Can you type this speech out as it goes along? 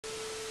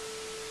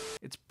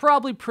It's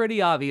probably pretty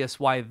obvious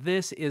why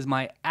this is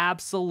my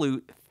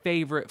absolute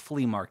favorite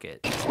flea market.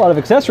 A lot of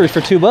accessories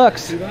for $2.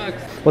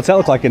 $2. What's that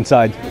look like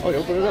inside? Oh, you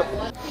open it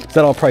up. Is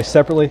that all priced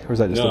separately, or is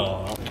that just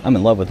No. I'm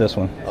in love with this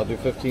one. I'll do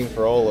 15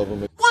 for all of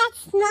them.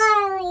 That's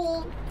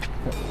gnarly.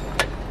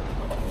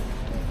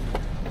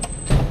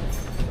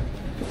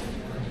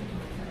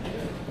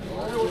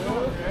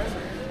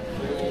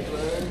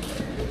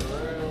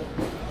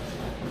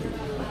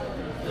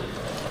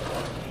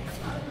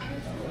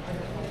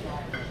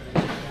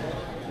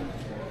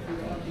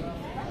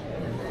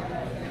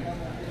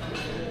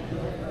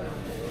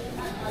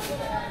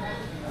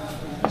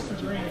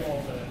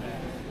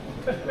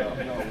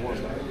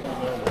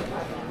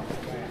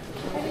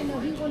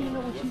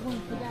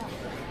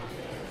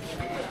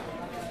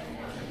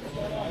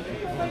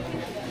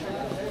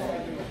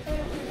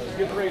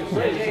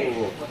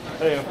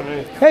 Hey,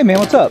 Anthony. Hey man,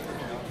 what's up?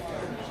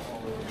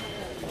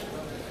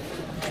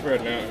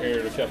 Spreading out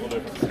here to a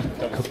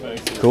couple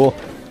spaces. Cool.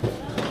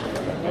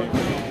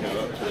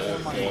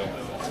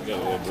 Got a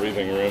little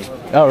breathing room.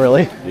 Oh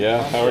really?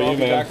 Yeah. How are you,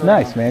 man?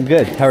 Nice man,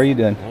 good. How are you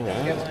doing? All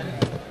right.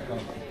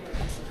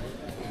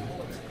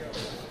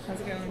 How's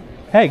it going?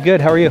 Hey,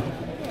 good. How are you?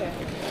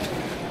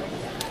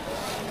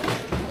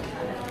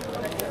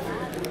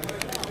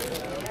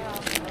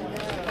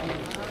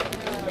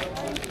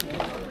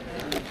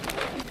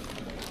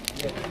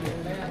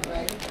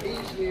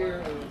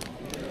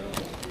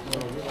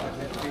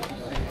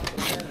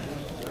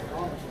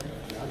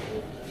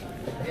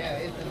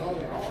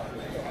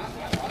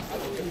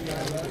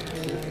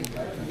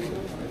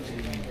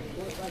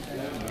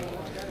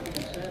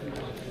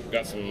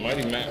 Got some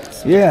Mighty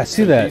Max. Yeah, I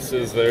see that.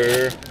 Pieces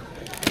there.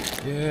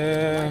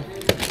 Yeah.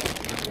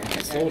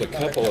 Sold a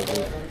couple of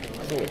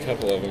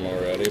them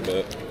already,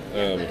 but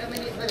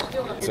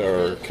these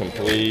are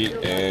complete,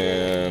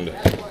 and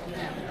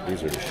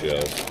these are the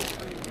shells.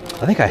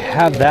 I think I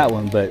have that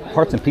one, but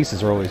parts and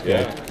pieces are always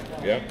good.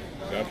 Yeah. Yep.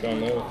 Got you on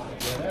those.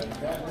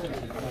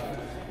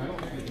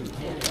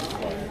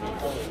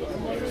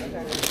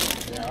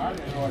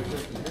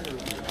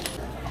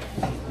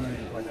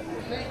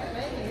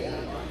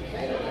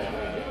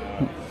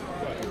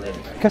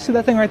 Can I see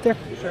that thing right there?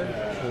 Sure.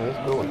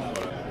 That's cool.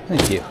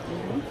 Thank you.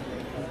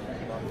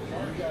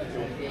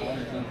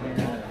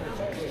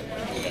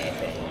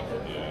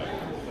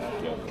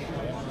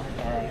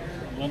 Alright,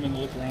 let me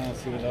look around and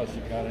see what else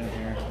you got in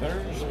here.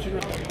 There's two.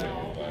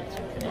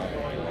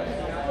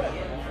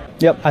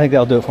 Yep, I think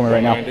that'll do it for me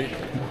right now.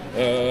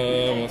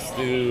 190. Let's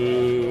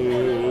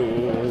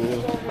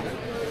do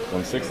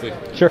 160.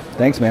 Sure.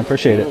 Thanks, man.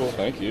 Appreciate Cool, it.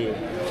 thank you.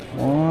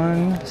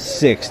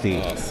 160.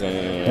 Awesome.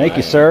 Thank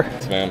you, sir.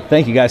 Thanks, man.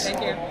 Thank you, guys.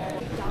 Thank you.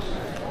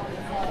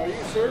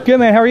 Good,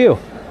 man. How are you?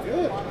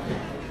 Good.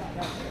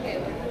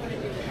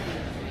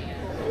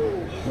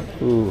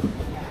 Ooh.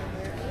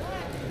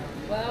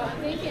 Well, I'm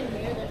thinking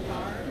near the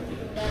farm.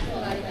 That's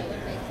what I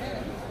think makes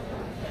sense.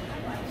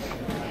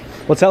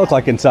 What's that look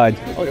like inside?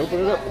 Oh, you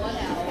open it up.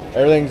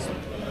 Everything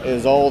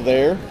is all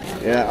there.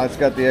 Yeah, it's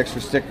got the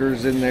extra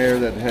stickers in there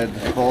that had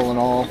fallen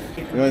off.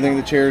 The only thing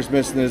the chair is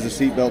missing is the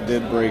seatbelt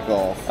did break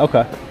off.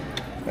 Okay.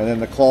 And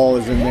then the claw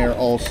is in there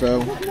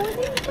also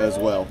as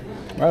well.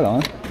 Right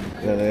on.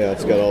 And yeah,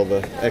 it's got all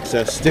the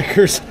excess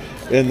stickers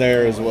in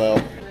there as well.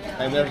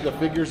 And the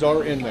figures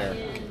are in there.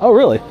 Oh,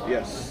 really?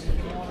 Yes.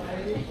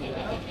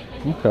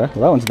 Okay. Well,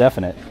 that one's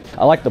definite.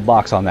 I like the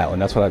box on that one.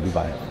 That's what I'd be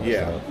buying.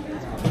 Yeah. So.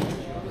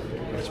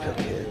 Let's put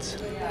kids.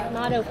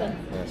 Not open.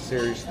 Yeah,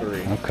 Series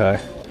 3. Okay.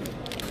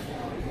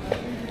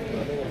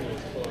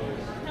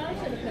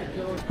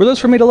 Were those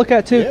for me to look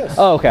at too? Yes.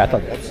 Oh, okay. I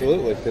thought.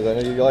 Absolutely, because I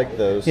know you like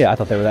those. Yeah, I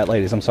thought they were that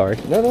ladies. I'm sorry.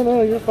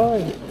 No, you're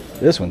fine.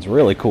 This one's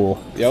really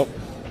cool. Yep.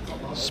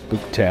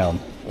 Spooktown.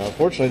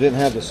 Unfortunately, I didn't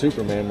have the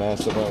Superman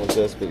mask that went with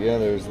this, but yeah,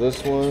 there's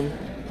this one.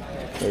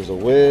 There's a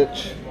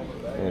witch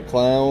and a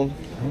clown.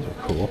 Those are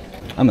cool.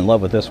 I'm in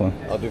love with this one.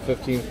 I'll do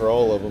 15 for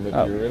all of them if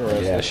you're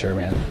interested. Yeah, sure,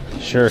 man.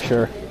 Sure.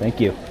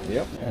 Thank you.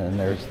 Yep. And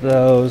there's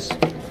those.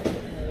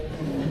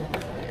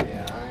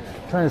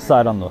 Trying to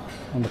decide on the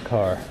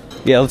car.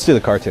 Yeah, let's do the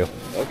car too.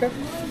 Okay.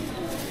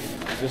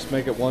 Just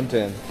make it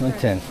 110.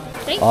 110.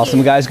 Thank Awesome,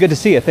 you. guys. Good to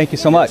see you. Thank you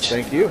so much.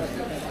 Thank you.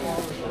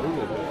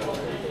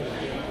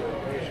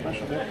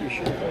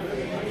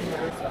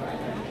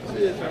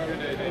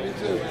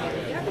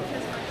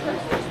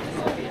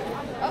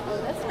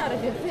 Oh, that's not a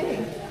good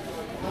thing.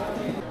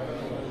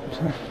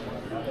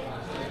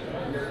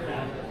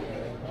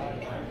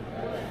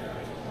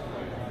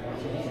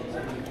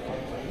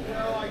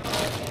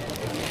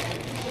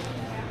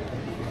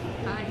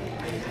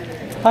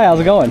 Hi,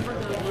 how's it going? For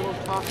those little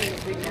talking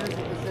figures that the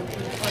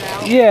Simpsons put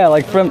out. Yeah,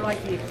 like Those from. are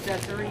like the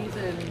accessories,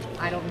 and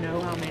I don't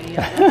know how many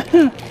of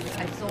them.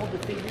 I sold the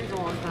figures a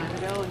long time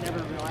ago and never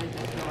realized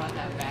I still had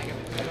that bag of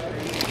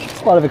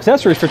accessories. A lot of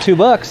accessories for $2.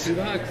 $2.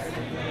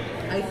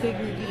 I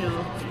figured, you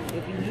know,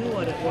 if you knew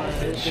what it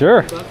was,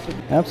 Sure. $2 would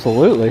be.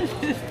 Absolutely.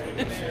 But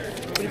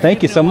if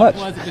Thank you didn't so know what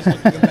much. it was, it just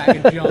looked like a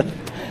bag of junk.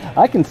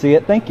 I can see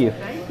it. Thank you.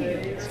 Thank you.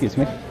 Excuse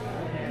me.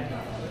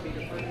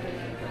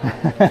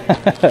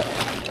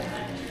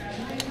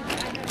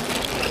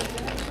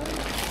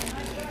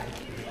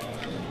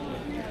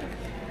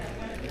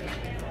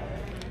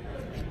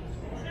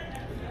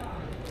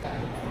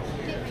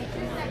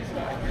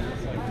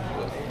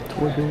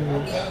 How you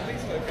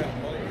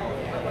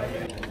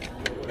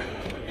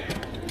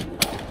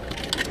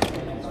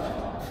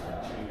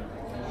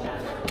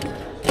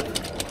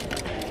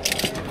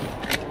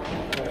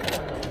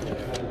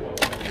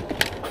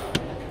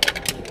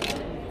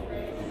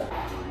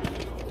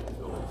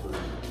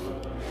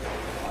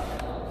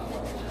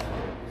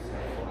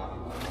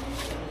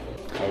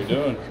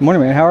doing? Good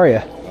morning, man. How are you?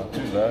 Not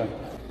too bad.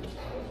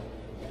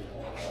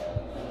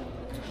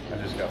 I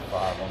just got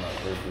 5 on that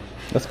purpose.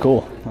 That's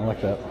cool. I like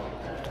that.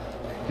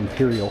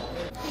 Imperial.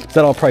 Is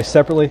that all priced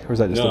separately, or is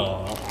that just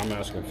No, I'm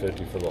asking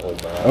 50 for the whole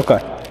bag. Okay.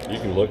 You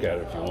can look at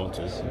it if you want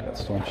to. Got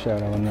Storm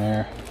Shadow in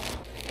there.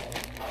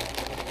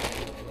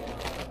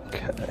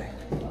 Okay.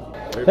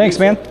 Thanks,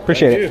 man.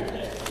 Appreciate it.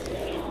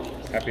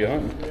 Happy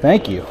hunting.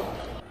 Thank you.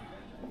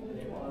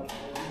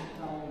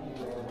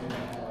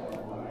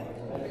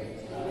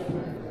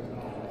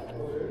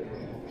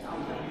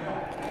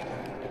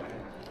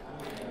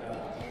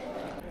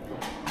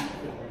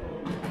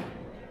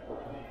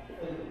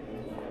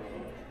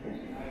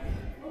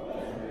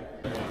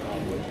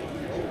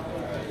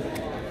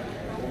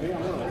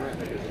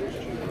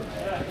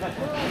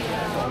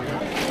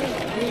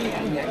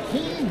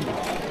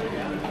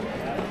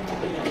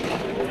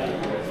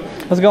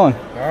 How's it going?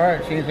 All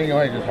right, see anything you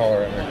like, just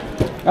holler at me.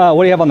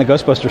 What do you have on the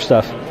Ghostbuster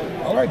stuff?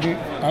 I like to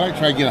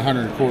try to get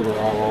 125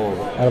 out of all of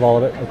it. Out of all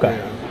of it? Okay.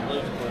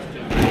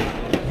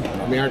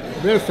 Yeah. I mean,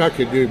 the best I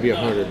could do would be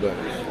 $100.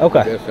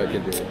 Okay. The best I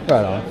could do.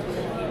 Right on.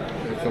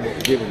 That's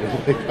somewhat giving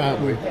it a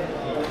probably.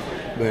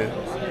 But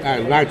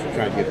I'd like to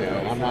try to get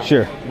that. I'm not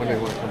Sure. when they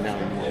want to come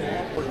down anymore.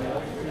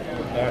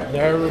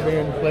 Never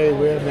been played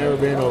with, never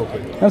been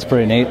open. That's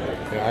pretty neat.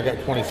 Yeah, I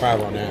got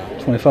 25 on that.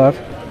 25?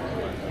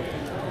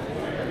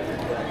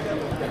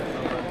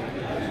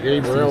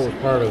 Gabe Burrell was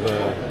part of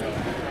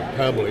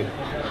Public,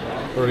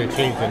 or they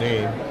changed the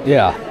name.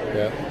 Yeah.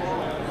 Yeah.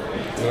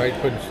 I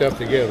like putting stuff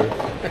together.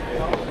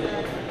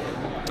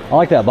 I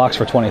like that box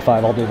for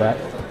 25. I'll do that.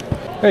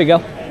 There you go.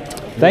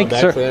 Thank you,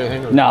 back sir. for that,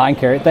 hang on. No, I can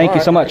carry it. Thank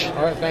you so much.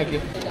 All right, thank you.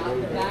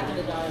 Back in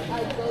the dark. So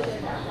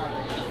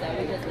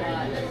we just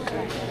got.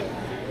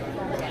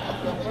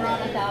 We're on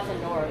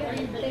 1,000 north.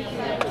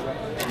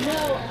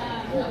 No,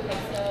 okay,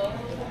 so.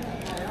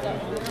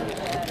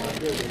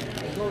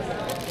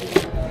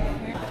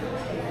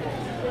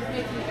 This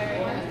makes me very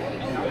happy.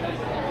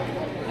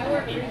 I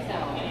work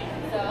retail,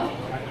 so.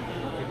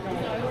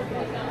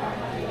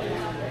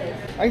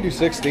 I can do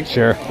 60.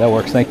 Sure, that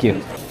works. Thank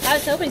you. I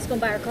was hoping he's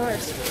going to buy our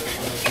cars.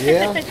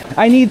 Yeah.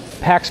 I need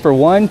packs for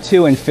 1,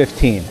 2, and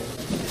 15.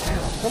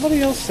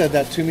 Somebody else said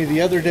that to me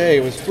the other day.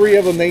 It was 3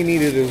 of them they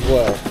needed as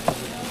well.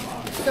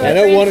 So I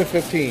know 1 and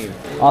 15.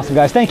 Awesome,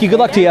 guys. Thank you. Good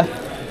luck to you.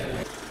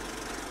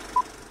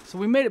 So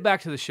we made it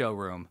back to the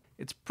showroom.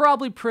 It's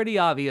probably pretty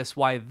obvious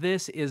why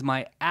this is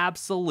my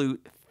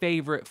absolute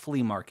favorite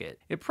flea market.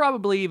 It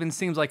probably even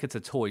seems like it's a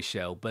toy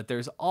show, but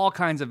there's all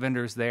kinds of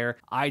vendors there.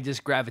 I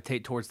just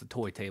gravitate towards the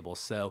toy tables,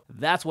 so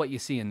that's what you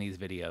see in these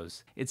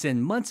videos. It's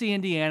in Muncie,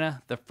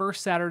 Indiana, the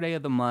first Saturday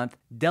of the month,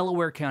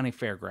 Delaware County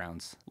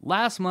Fairgrounds.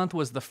 Last month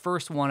was the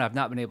first one I've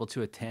not been able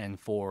to attend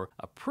for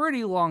a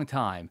pretty long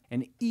time,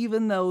 and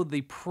even though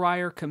the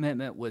prior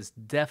commitment was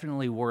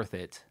definitely worth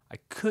it, I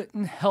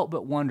couldn't help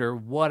but wonder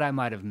what I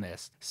might have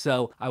missed.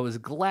 So I was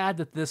glad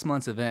that this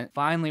month's event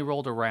finally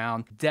rolled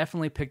around.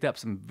 Definitely picked up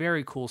some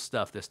very cool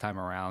stuff this time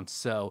around.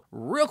 So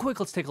real quick,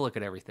 let's take a look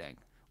at everything.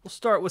 We'll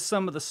start with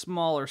some of the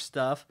smaller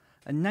stuff.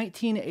 A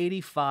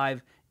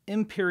 1985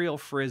 Imperial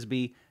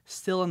Frisbee,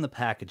 still in the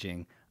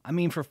packaging. I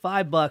mean, for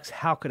 $5,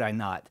 how could I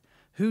not?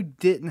 Who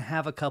didn't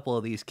have a couple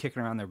of these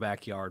kicking around their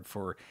backyard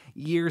for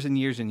years and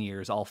years and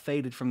years, all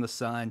faded from the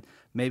sun,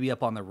 maybe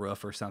up on the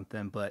roof or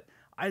something, but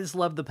I just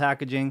love the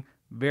packaging.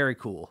 Very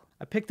cool.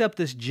 I picked up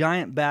this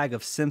giant bag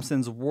of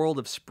Simpsons World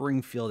of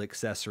Springfield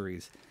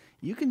accessories.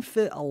 You can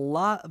fit a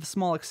lot of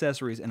small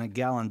accessories in a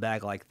gallon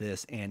bag like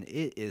this, and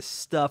it is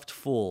stuffed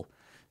full.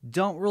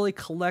 Don't really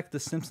collect the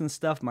Simpsons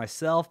stuff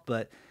myself,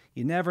 but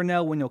you never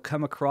know when you'll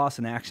come across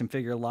an action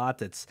figure lot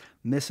that's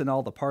missing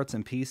all the parts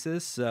and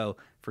pieces, so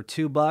for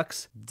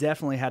 $2,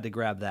 definitely had to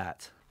grab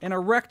that. An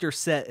Erector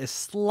set is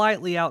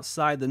slightly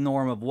outside the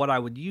norm of what I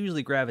would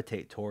usually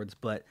gravitate towards,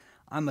 but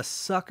I'm a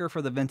sucker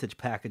for the vintage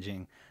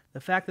packaging. The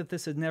fact that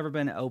this had never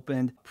been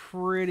opened,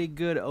 pretty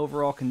good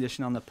overall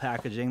condition on the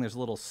packaging. There's a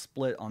little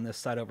split on this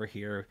side over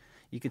here.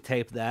 You could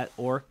tape that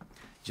or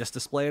just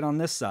display it on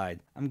this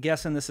side. I'm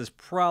guessing this is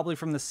probably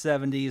from the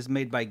 70s,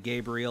 made by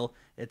Gabriel.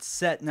 It's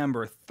set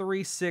number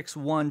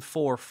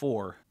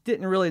 36144.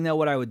 Didn't really know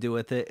what I would do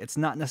with it. It's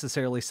not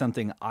necessarily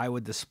something I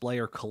would display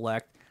or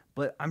collect,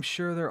 but I'm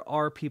sure there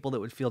are people that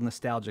would feel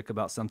nostalgic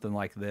about something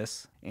like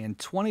this. And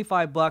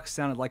 $25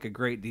 sounded like a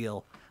great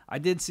deal. I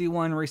did see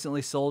one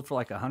recently sold for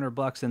like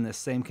 $100 in this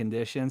same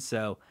condition,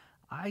 so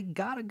I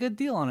got a good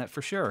deal on it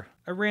for sure.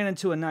 I ran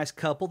into a nice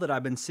couple that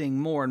I've been seeing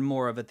more and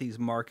more of at these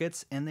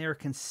markets, and they are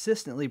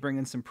consistently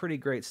bringing some pretty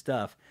great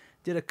stuff.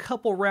 Did a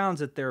couple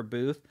rounds at their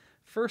booth.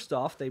 First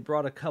off, they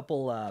brought a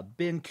couple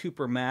Ben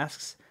Cooper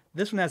masks.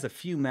 This one has a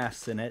few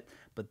masks in it,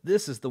 but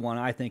this is the one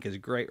I think is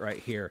great right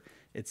here.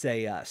 It's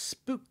a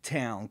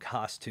Spooktown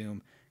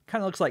costume.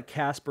 Kind of looks like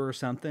Casper or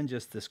something,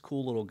 just this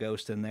cool little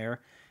ghost in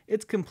there.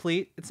 It's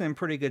complete. It's in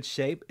pretty good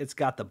shape. It's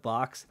got the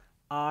box.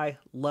 I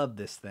love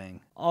this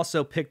thing.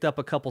 Also picked up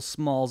a couple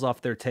smalls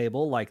off their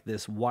table, like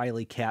this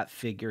Wily Cat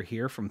figure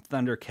here from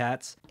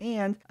Thundercats,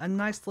 and a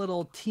nice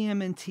little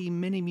TMNT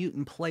Mini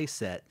Mutant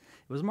playset. It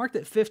was marked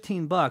at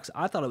 15 bucks.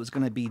 I thought it was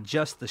going to be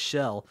just the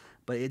shell,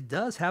 but it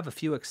does have a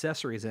few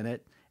accessories in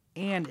it,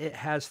 and it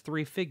has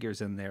 3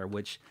 figures in there,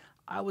 which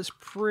I was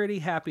pretty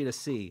happy to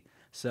see.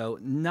 So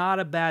not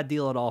a bad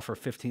deal at all for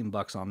 15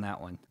 bucks on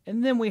that one.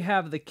 And then we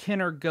have the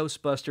Kenner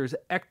Ghostbusters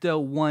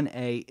Ecto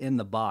 1A in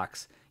the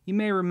box. You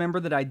may remember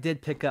that I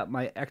did pick up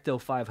my Ecto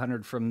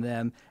 500 from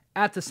them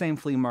at the same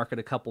flea market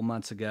a couple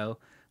months ago.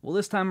 Well,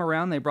 this time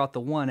around they brought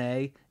the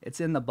 1A. It's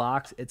in the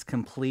box. It's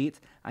complete.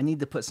 I need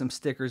to put some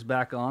stickers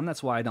back on.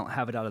 That's why I don't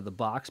have it out of the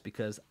box,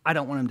 because I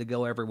don't want them to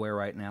go everywhere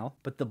right now.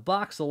 But the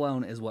box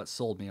alone is what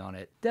sold me on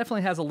it.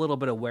 Definitely has a little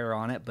bit of wear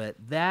on it, but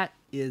that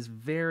is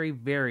very,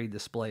 very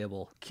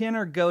displayable.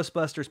 Kenner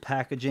Ghostbusters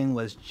packaging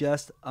was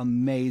just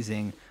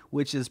amazing,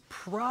 which is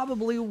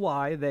probably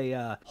why they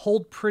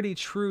hold pretty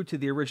true to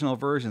the original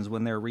versions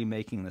when they're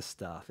remaking this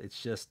stuff.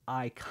 It's just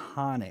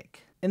iconic.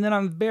 And then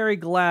I'm very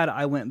glad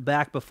I went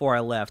back before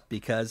I left,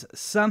 because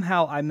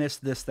somehow I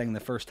missed this thing the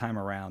first time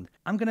around.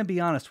 I'm going to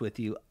be honest with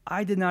you,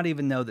 I did not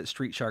even know that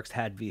Street Sharks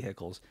had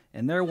vehicles,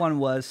 and there one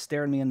was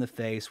staring me in the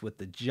face with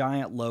the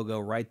giant logo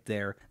right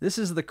there. This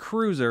is the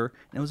Cruiser,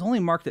 and it was only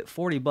marked at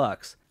 40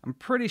 bucks. I'm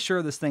pretty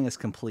sure this thing is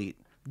complete.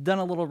 Done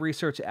a little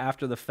research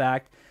after the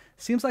fact.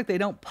 Seems like they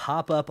don't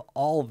pop up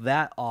all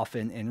that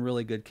often in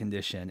really good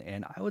condition,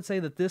 and I would say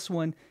that this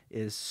one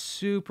is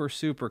super,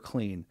 super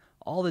clean.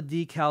 All the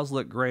decals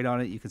look great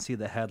on it. You can see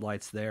the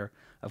headlights there.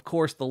 Of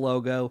course, the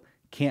logo,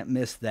 can't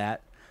miss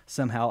that.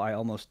 Somehow I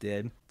almost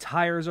did.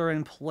 Tires are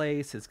in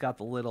place. It's got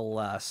the little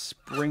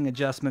spring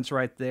adjustments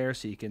right there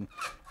so you can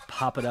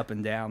pop it up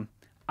and down.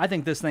 I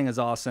think this thing is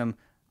awesome.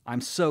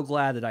 I'm so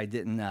glad that I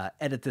didn't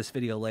edit this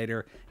video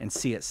later and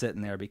see it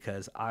sitting there,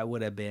 because I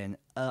would have been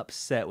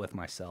upset with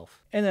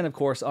myself. And then, of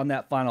course, on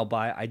that final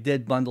buy, I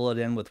did bundle it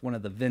in with one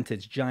of the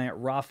vintage giant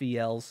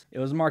Raphaels. It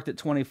was marked at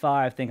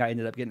 25. I think I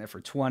ended up getting it for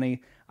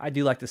 20. I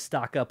do like to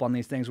stock up on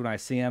these things when I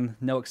see them.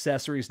 No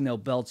accessories, no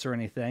belts or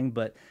anything,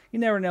 but you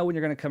never know when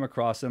you're going to come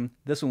across them.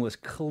 This one was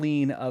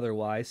clean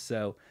otherwise,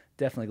 so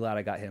definitely glad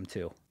I got him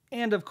too.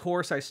 And of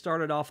course, I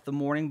started off the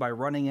morning by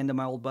running into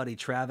my old buddy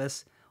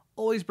Travis.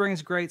 Always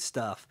brings great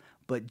stuff,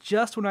 but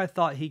just when I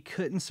thought he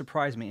couldn't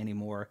surprise me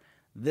anymore,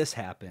 this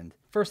happened.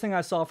 First thing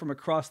I saw from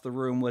across the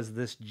room was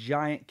this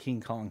giant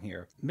King Kong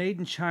here, made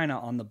in China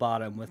on the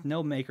bottom with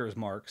no maker's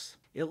marks.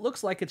 It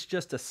looks like it's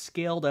just a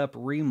scaled up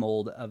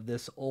remold of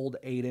this old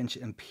 8-inch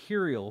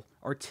Imperial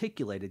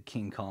articulated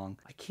King Kong.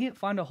 I can't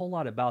find a whole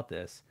lot about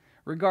this.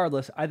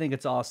 Regardless, I think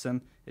it's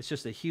awesome. It's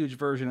just a huge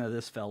version of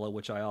this fella,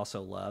 which I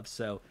also love,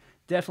 so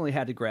definitely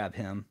had to grab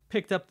him.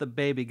 Picked up the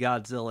baby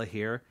Godzilla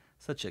here.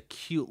 Such a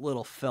cute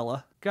little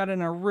fella. Got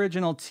an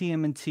original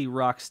TMNT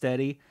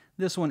Rocksteady.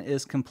 This one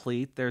is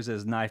complete. There's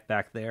his knife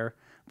back there.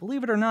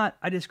 Believe it or not,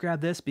 I just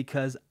grabbed this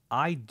because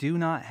I do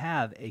not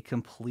have a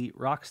complete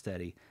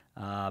Rocksteady.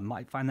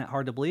 Might find that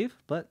hard to believe,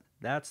 but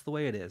that's the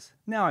way it is.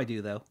 Now I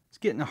do, though. It's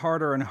getting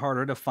harder and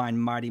harder to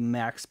find Mighty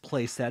Max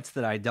playsets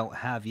that I don't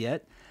have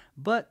yet.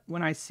 But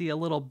when I see a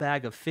little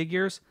bag of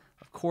figures,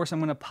 of course I'm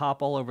going to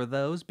pop all over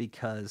those,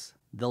 because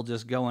they'll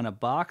just go in a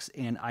box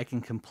and I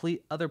can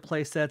complete other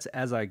playsets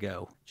as I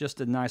go.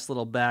 Just a nice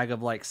little bag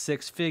of like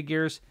 6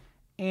 figures.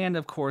 And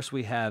of course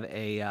we have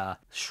a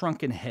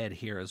shrunken head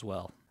here as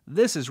well.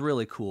 This is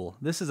really cool.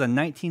 This is a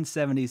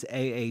 1970s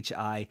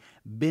AHI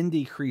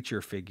bendy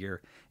creature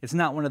figure. It's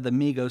not one of the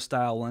Mego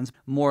style ones,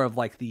 more of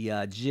like the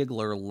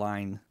Jiggler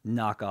line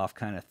knockoff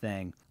kind of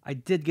thing. I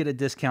did get a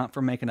discount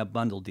for making a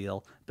bundle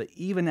deal, but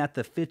even at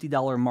the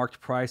 $50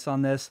 marked price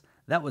on this,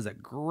 that was a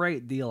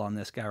great deal on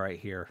this guy right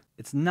here.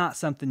 It's not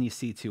something you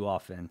see too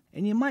often.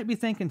 And you might be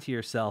thinking to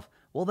yourself,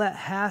 well, that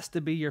has to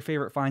be your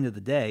favorite find of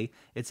the day.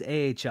 It's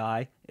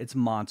AHI, it's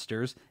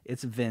monsters,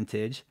 it's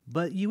vintage.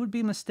 But you would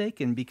be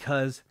mistaken,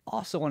 because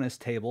also on his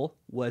table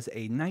was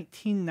a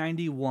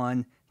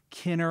 1991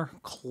 Kenner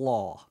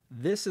Claw.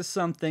 This is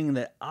something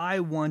that I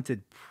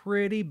wanted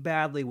pretty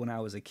badly when I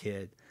was a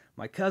kid.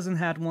 My cousin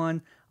had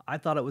one. I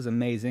thought it was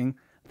amazing.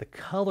 The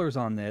colors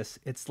on this,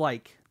 it's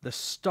like the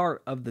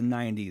start of the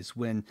 90s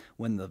when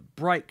the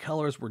bright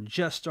colors were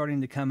just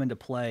starting to come into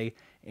play,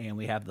 and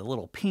we have the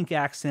little pink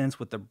accents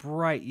with the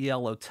bright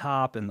yellow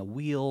top and the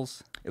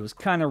wheels. It was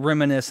kind of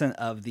reminiscent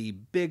of the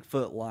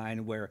Bigfoot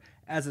line, where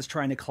as it's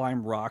trying to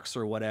climb rocks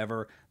or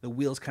whatever, the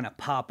wheels kind of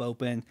pop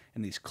open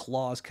and these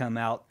claws come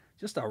out.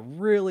 Just a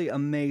really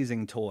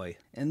amazing toy.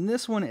 And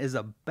this one is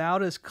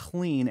about as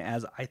clean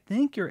as I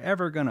think you're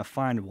ever gonna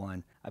find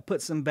one. I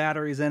put some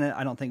batteries in it.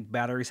 I don't think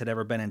batteries had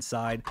ever been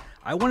inside.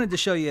 I wanted to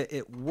show you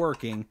it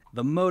working.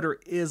 The motor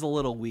is a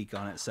little weak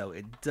on it, so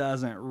it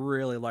doesn't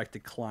really like to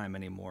climb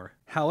anymore.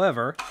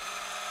 However,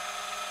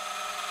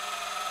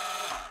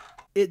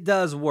 it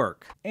does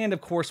work. And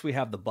of course we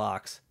have the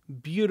box.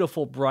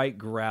 Beautiful, bright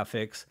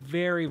graphics,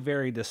 very,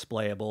 very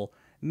displayable,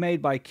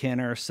 made by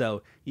Kenner,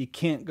 so you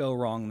can't go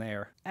wrong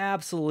there.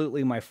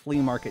 Absolutely my flea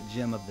market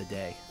gem of the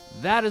day.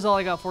 That is all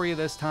I got for you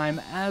this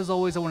time. As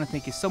always, I want to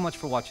thank you so much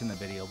for watching the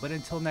video, but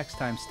until next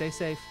time, stay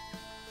safe,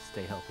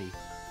 stay healthy.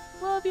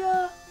 Love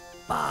ya!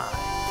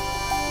 Bye!